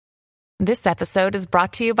This episode is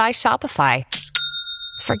brought to you by Shopify.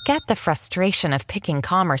 Forget the frustration of picking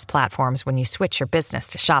commerce platforms when you switch your business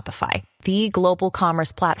to Shopify, the global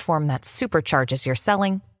commerce platform that supercharges your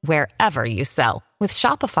selling wherever you sell. With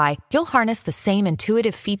Shopify, you'll harness the same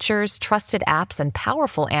intuitive features, trusted apps, and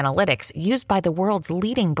powerful analytics used by the world's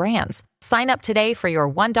leading brands. Sign up today for your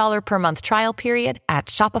 $1 per month trial period at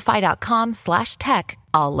shopify.com/tech,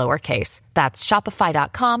 all lowercase. That's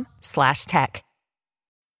shopify.com/tech.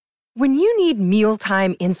 When you need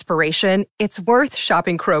mealtime inspiration, it's worth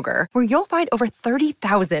shopping Kroger, where you'll find over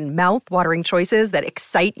 30,000 mouth-watering choices that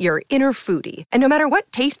excite your inner foodie. And no matter what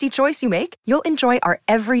tasty choice you make, you'll enjoy our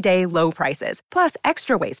everyday low prices, plus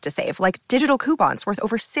extra ways to save, like digital coupons worth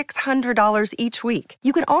over $600 each week.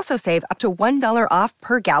 You can also save up to $1 off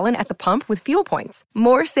per gallon at the pump with fuel points.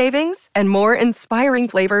 More savings and more inspiring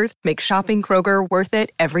flavors make shopping Kroger worth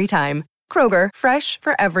it every time. Kroger, fresh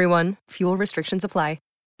for everyone. Fuel restrictions apply.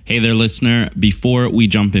 Hey there, listener. Before we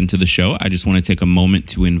jump into the show, I just want to take a moment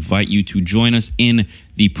to invite you to join us in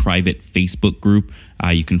the private Facebook group.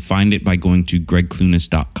 You can find it by going to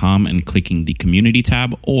gregclunis.com and clicking the community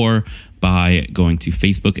tab, or by going to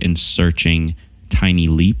Facebook and searching Tiny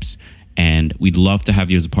Leaps. And we'd love to have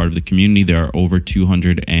you as a part of the community. There are over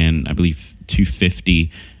 200 and I believe 250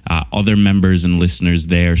 other members and listeners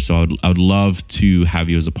there. So I would love to have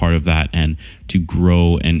you as a part of that and to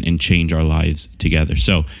grow and change our lives together.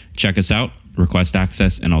 So check us out, request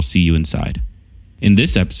access, and I'll see you inside. In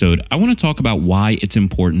this episode, I want to talk about why it's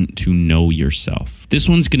important to know yourself. This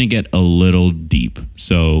one's going to get a little deep.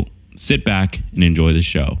 So sit back and enjoy the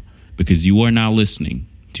show, because you are now listening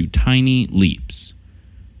to Tiny Leaps,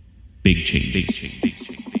 Big Change. Big change. Big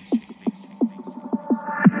change.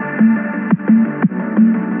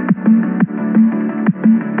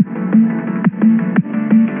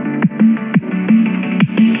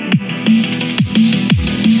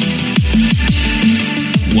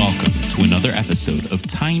 Welcome to another episode of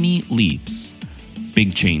Tiny Leaps,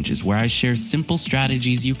 Big Changes, where I share simple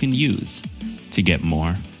strategies you can use to get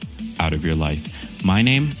more out of your life. My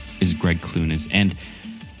name is Greg Clunis, and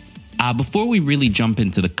before we really jump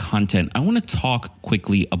into the content, I want to talk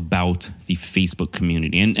quickly about the Facebook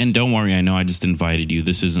community. And don't worry, I know I just invited you.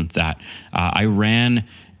 This isn't that. I ran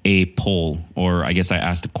a poll, or I guess I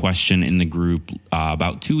asked a question in the group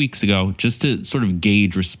about 2 weeks ago, just to sort of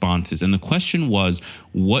gauge responses. And the question was,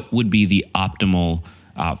 what would be the optimal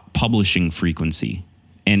publishing frequency?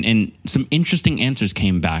 And some interesting answers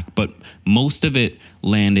came back, but most of it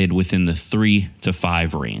landed within the 3 to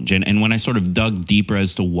 5 range. And when I sort of dug deeper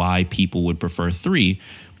as to why people would prefer 3,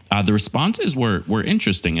 the responses were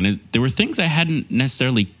interesting. And there were things I hadn't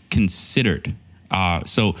necessarily considered.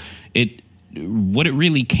 What it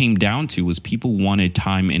really came down to was people wanted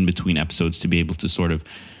time in between episodes to be able to sort of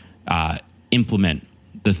implement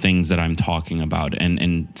the things that I'm talking about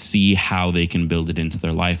and see how they can build it into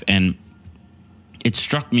their life. And it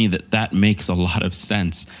struck me that makes a lot of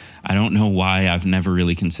sense. I don't know why I've never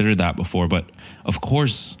really considered that before, but of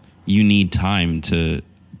course you need time to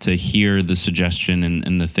hear the suggestion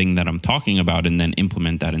and the thing that I'm talking about, and then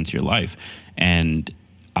implement that into your life. And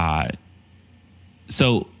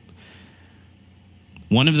so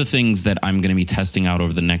one of the things that I'm going to be testing out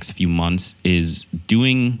over the next few months is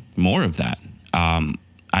doing more of that.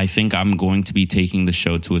 I think I'm going to be taking the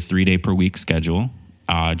show to a 3-day per week schedule,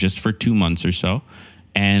 just for 2 months or so,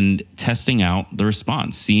 and testing out the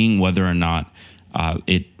response, seeing whether or not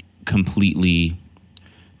it completely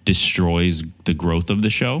destroys the growth of the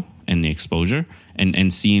show and the exposure,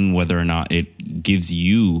 and seeing whether or not it gives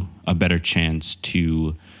you a better chance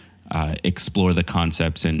to explore the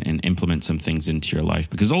concepts and implement some things into your life,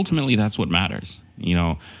 because ultimately that's what matters. You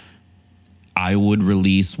know, I would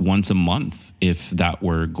release once a month if that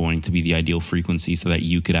were going to be the ideal frequency, so that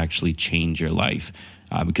you could actually change your life.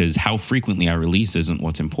 Because how frequently I release isn't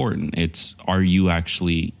what's important. It's, are you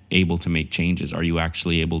actually able to make changes? Are you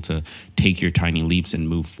actually able to take your tiny leaps and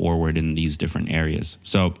move forward in these different areas?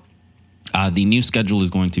 So the new schedule is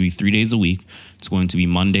going to be 3 days a week. It's going to be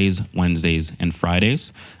Mondays, Wednesdays, and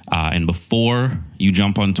Fridays. And before you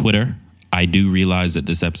jump on Twitter, I do realize that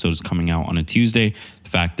this episode is coming out on a Tuesday. The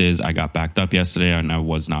fact is, I got backed up yesterday and I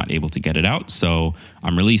was not able to get it out. So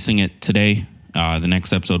I'm releasing it today. The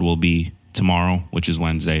next episode will be tomorrow, which is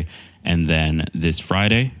Wednesday, and then this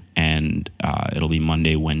Friday. And it'll be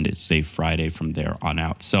Monday, Wednesday, Friday from there on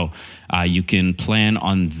out. So you can plan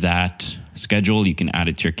on that schedule. You can add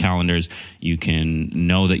it to your calendars. You can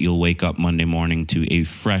know that you'll wake up Monday morning to a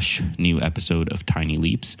fresh new episode of Tiny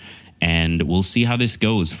Leaps. And we'll see how this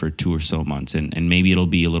goes for 2 or so months. And maybe it'll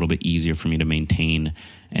be a little bit easier for me to maintain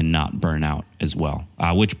and not burn out as well.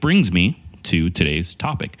 Which brings me to today's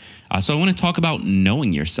topic. So I want to talk about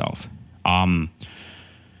knowing yourself.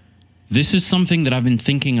 This is something that I've been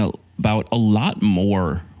thinking about a lot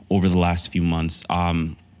more over the last few months.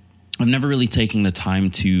 I've never really taken the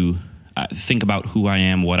time to think about who I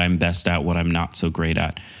am, what I'm best at, what I'm not so great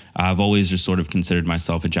at. I've always just sort of considered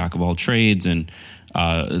myself a jack of all trades and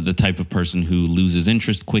the type of person who loses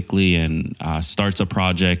interest quickly and starts a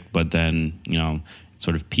project, but then,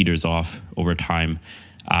 sort of peters off over time.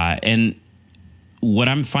 And what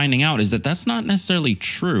I'm finding out is that that's not necessarily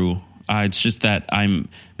true. It's just that I'm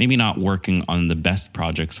maybe not working on the best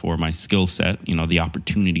projects for my skill set, the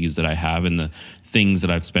opportunities that I have and the things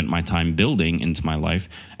that I've spent my time building into my life,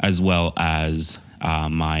 as well as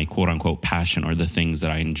my quote unquote passion or the things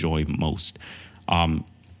that I enjoy most.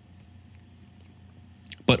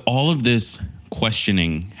 But all of this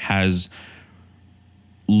questioning has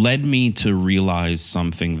led me to realize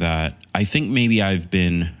something that I think maybe I've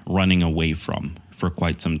been running away from for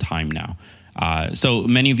quite some time now. So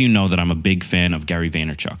many of you know that I'm a big fan of Gary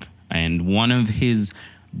Vaynerchuk, and one of his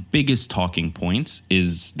biggest talking points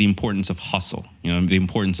is the importance of hustle, the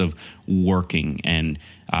importance of working. And,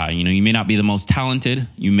 you may not be the most talented,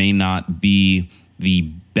 you may not be the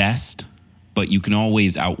best, but you can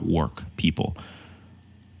always outwork people.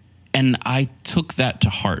 And I took that to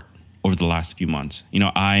heart over the last few months.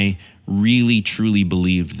 I really, truly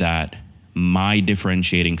believed that my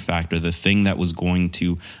differentiating factor, the thing that was going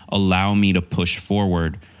to allow me to push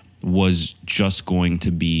forward, was just going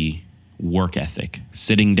to be work ethic,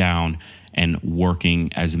 sitting down and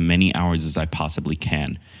working as many hours as I possibly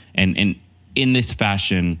can. And in this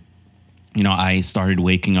fashion, I started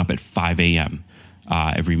waking up at 5 a.m.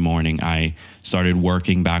 Every morning. I started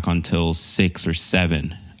working back until 6 or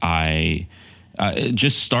 7. I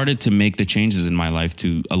just started to make the changes in my life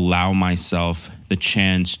to allow myself the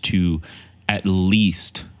chance to at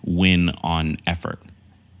least win on effort.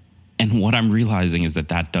 And what I'm realizing is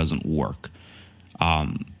that doesn't work.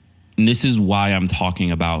 And this is why I'm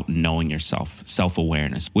talking about knowing yourself,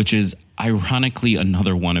 self-awareness, which is ironically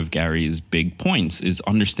another one of Gary's big points, is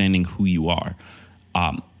understanding who you are.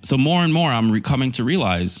 So more and more I'm coming to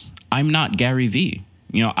realize I'm not Gary Vee.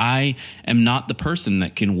 I am not the person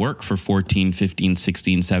that can work for 14, 15,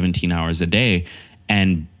 16, 17 hours a day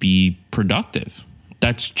and be productive.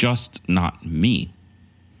 That's just not me.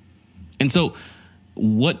 And so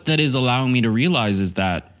what that is allowing me to realize is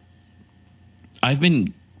that I've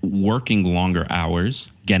been working longer hours,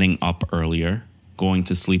 getting up earlier, going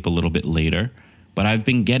to sleep a little bit later, but I've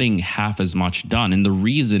been getting half as much done. And the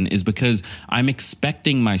reason is because I'm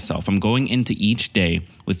expecting myself. I'm going into each day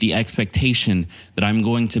with the expectation that I'm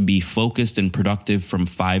going to be focused and productive from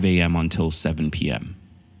 5 a.m. until 7 p.m.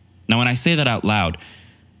 Now, when I say that out loud,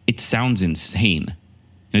 it sounds insane.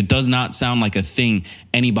 And it does not sound like a thing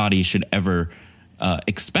anybody should ever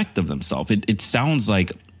expect of themselves. It sounds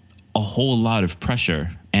like a whole lot of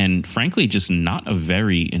pressure and, frankly, just not a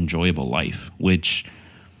very enjoyable life, which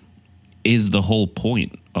is the whole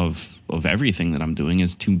point of everything that I'm doing,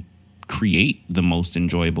 is to create the most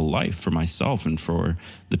enjoyable life for myself and for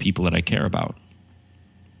the people that I care about.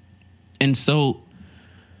 And so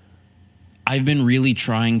I've been really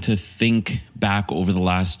trying to think back over the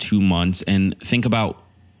last 2 months and think about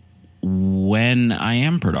when I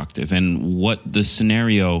am productive and what the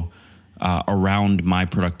scenario around my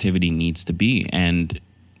productivity needs to be. And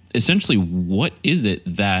essentially, what is it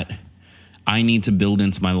that I need to build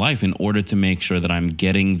into my life in order to make sure that I'm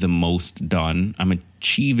getting the most done, I'm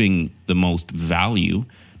achieving the most value,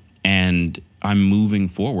 and I'm moving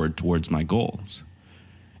forward towards my goals.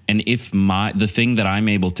 And if the thing that I'm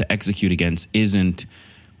able to execute against isn't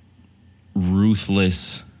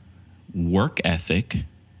ruthless work ethic,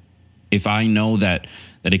 if I know that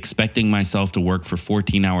expecting myself to work for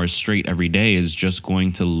 14 hours straight every day is just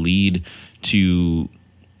going to lead to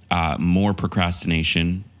more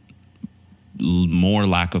procrastination, more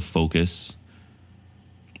lack of focus,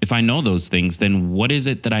 if I know those things, then what is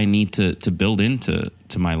it that I need to build into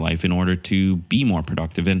my life in order to be more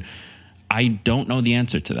productive? And I don't know the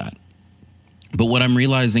answer to that. But what I'm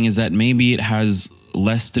realizing is that maybe it has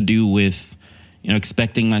less to do with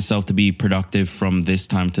expecting myself to be productive from this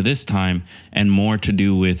time to this time, and more to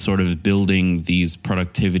do with sort of building these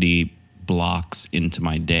productivity blocks into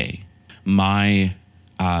my day. My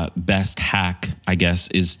best hack, I guess,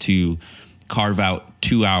 is to carve out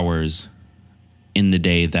 2 hours in the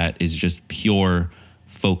day that is just pure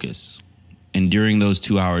focus. And during those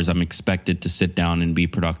 2 hours, I'm expected to sit down and be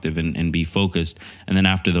productive and be focused. And then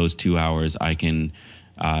after those 2 hours, I can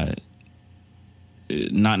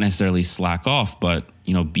not necessarily slack off, but,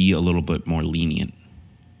 be a little bit more lenient.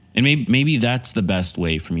 And maybe that's the best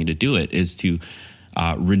way for me to do it, is to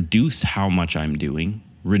reduce how much I'm doing,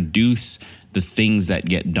 reduce the things that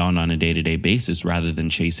get done on a day-to-day basis rather than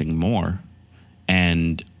chasing more,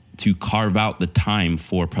 and to carve out the time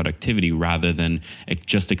for productivity rather than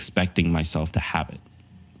just expecting myself to have it.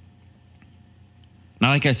 Now,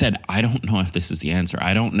 like I said, I don't know if this is the answer.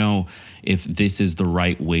 I don't know if this is the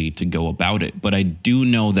right way to go about it, but I do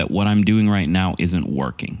know that what I'm doing right now isn't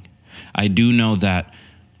working. I do know that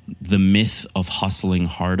the myth of hustling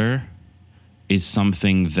harder is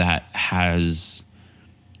something that has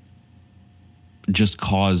just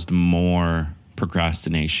caused more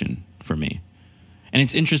procrastination for me. And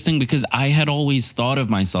it's interesting because I had always thought of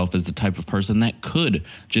myself as the type of person that could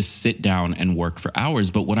just sit down and work for hours.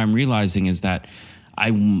 But what I'm realizing is that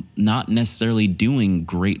I'm not necessarily doing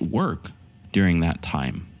great work during that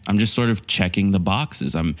time. I'm just sort of checking the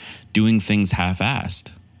boxes. I'm doing things half-assed.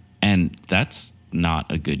 And that's not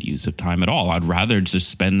a good use of time at all. I'd rather just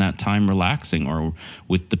spend that time relaxing or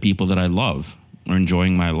with the people that I love, or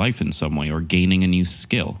enjoying my life in some way, or gaining a new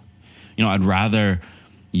skill. You know, I'd rather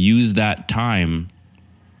use that time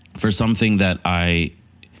for something that I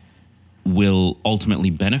will ultimately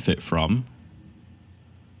benefit from,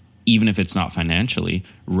 even if it's not financially,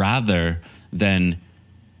 rather than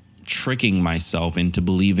tricking myself into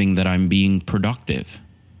believing that I'm being productive,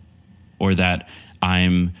 or that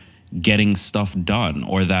I'm getting stuff done,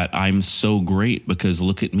 or that I'm so great because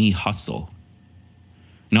look at me hustle.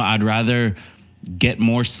 No, I'd rather get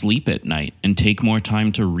more sleep at night and take more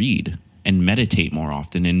time to read and meditate more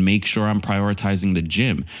often and make sure I'm prioritizing the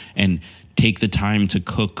gym and take the time to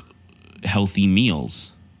cook healthy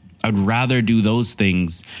meals. I'd rather do those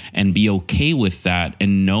things and be okay with that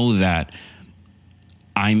and know that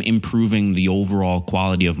I'm improving the overall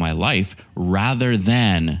quality of my life, rather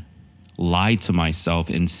than lie to myself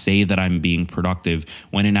and say that I'm being productive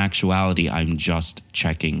when in actuality I'm just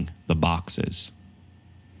checking the boxes.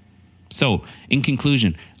 So, in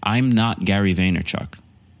conclusion, I'm not Gary Vaynerchuk.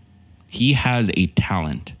 He has a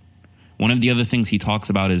talent. One of the other things he talks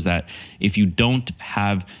about is that if you don't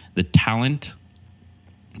have the talent,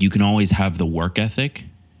 you can always have the work ethic.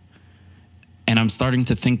 And I'm starting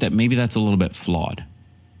to think that maybe that's a little bit flawed,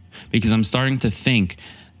 because I'm starting to think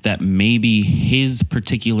that maybe his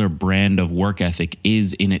particular brand of work ethic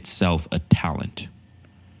is in itself a talent.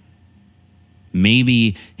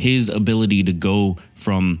 Maybe his ability to go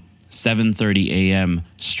from 7:30 a.m.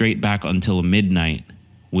 straight back until midnight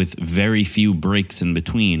with very few breaks in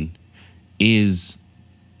between is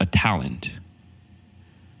a talent.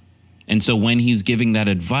 And so when he's giving that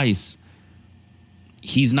advice,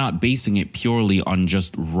 he's not basing it purely on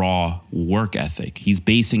just raw work ethic. He's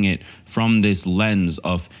basing it from this lens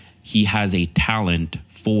of he has a talent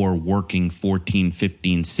for working 14,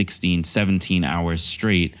 15, 16, 17 hours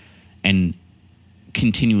straight and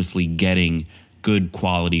continuously getting good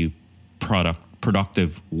quality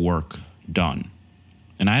productive work done.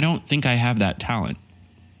 And I don't think I have that talent.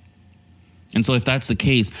 And so if that's the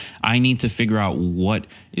case, I need to figure out what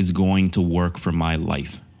is going to work for my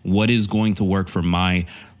life. What is going to work for my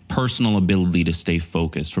personal ability to stay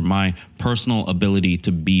focused, for my personal ability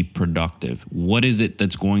to be productive? What is it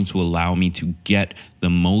that's going to allow me to get the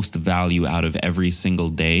most value out of every single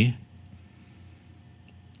day,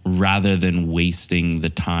 rather than wasting the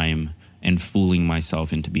time and fooling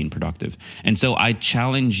myself into being productive? And so I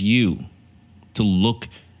challenge you to look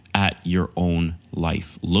at your own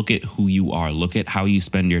life. Look at who you are. Look at how you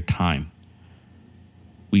spend your time.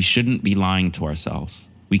 We shouldn't be lying to ourselves.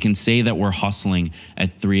 We can say that we're hustling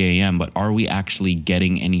at 3 a.m., but are we actually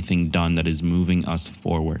getting anything done that is moving us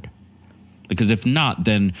forward? Because if not,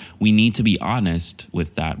 then we need to be honest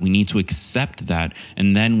with that. We need to accept that,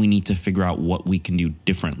 and then we need to figure out what we can do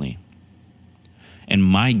differently. And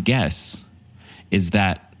my guess is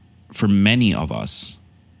that for many of us,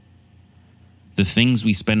 the things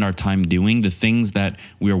we spend our time doing, the things that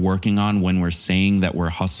we are working on when we're saying that we're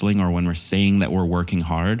hustling or when we're saying that we're working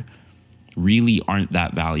hard, really aren't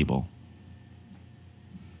that valuable.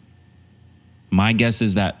 My guess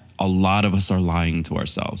is that a lot of us are lying to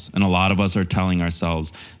ourselves, and a lot of us are telling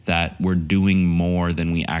ourselves that we're doing more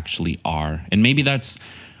than we actually are. And maybe that's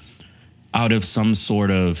out of some sort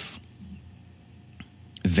of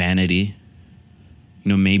vanity. You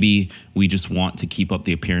know, maybe we just want to keep up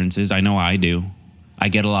the appearances. I know I do. I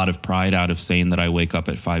get a lot of pride out of saying that I wake up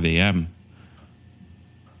at 5 a.m.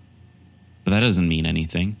 But that doesn't mean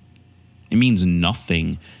anything. It means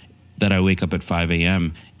nothing that I wake up at 5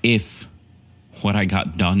 a.m. if what I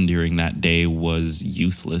got done during that day was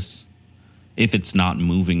useless, if it's not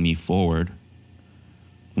moving me forward.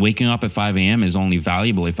 Waking up at 5 a.m. is only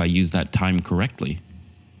valuable if I use that time correctly.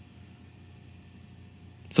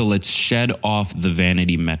 So let's shed off the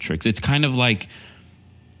vanity metrics. It's kind of like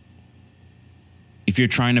if you're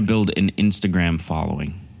trying to build an Instagram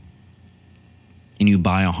following and you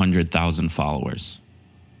buy 100,000 followers,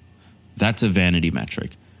 that's a vanity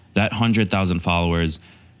metric. That 100,000 followers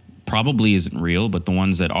probably isn't real, but the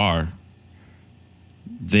ones that are,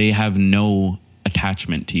 they have no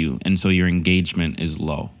attachment to you. And so your engagement is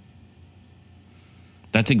low.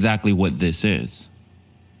 That's exactly what this is.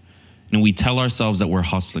 And we tell ourselves that we're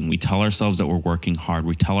hustling. We tell ourselves that we're working hard.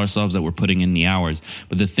 We tell ourselves that we're putting in the hours.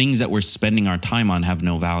 But the things that we're spending our time on have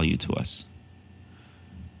no value to us.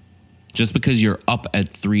 Just because you're up at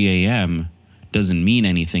 3 a.m. doesn't mean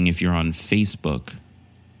anything if you're on Facebook.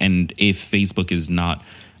 And if Facebook is not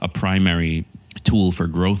a primary tool for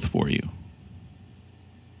growth for you.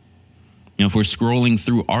 You know, if we're scrolling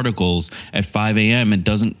through articles at 5 a.m., it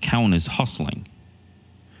doesn't count as hustling.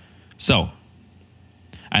 So,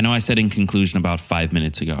 I know I said in conclusion about 5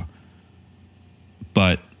 minutes ago,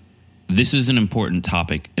 but this is an important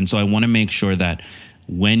topic. And so I want to make sure that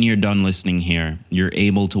when you're done listening here, you're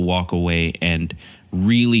able to walk away and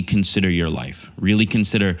really consider your life. Really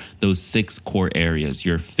consider those 6 core areas: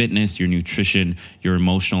 your fitness, your nutrition, your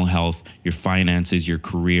emotional health, your finances, your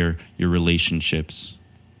career, your relationships.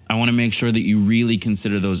 I want to make sure that you really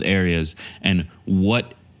consider those areas and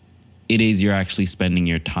what it is you're actually spending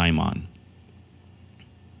your time on.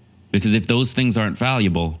 Because if those things aren't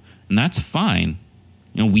valuable, and that's fine.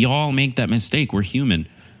 You know, we all make that mistake. We're human.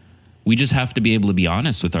 We just have to be able to be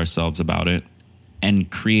honest with ourselves about it and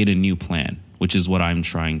create a new plan, which is what I'm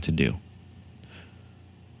trying to do.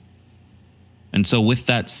 And so with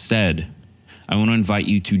that said, I want to invite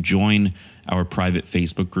you to join our private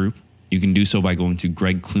Facebook group. You can do so by going to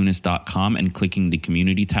gregclunis.com and clicking the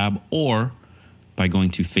community tab, or by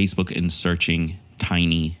going to Facebook and searching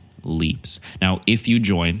Tiny Leaps. Now, if you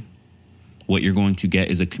join, what you're going to get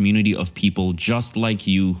is a community of people just like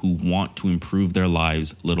you who want to improve their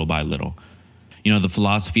lives little by little. You know, the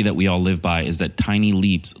philosophy that we all live by is that tiny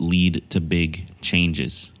leaps lead to big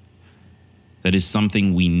changes. That is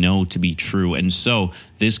something we know to be true. And so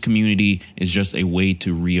this community is just a way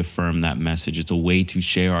to reaffirm that message. It's a way to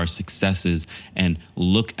share our successes and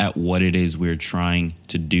look at what it is we're trying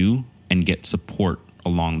to do and get support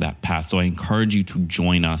along that path. So I encourage you to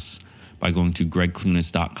join us by going to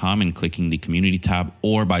gregclunis.com and clicking the community tab,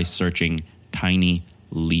 or by searching Tiny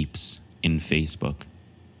Leaps in Facebook.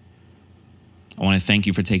 I want to thank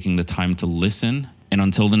you for taking the time to listen. And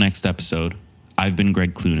until the next episode, I've been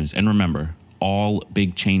Greg Clunis. And remember, all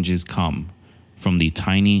big changes come from the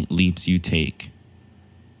tiny leaps you take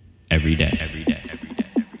every day.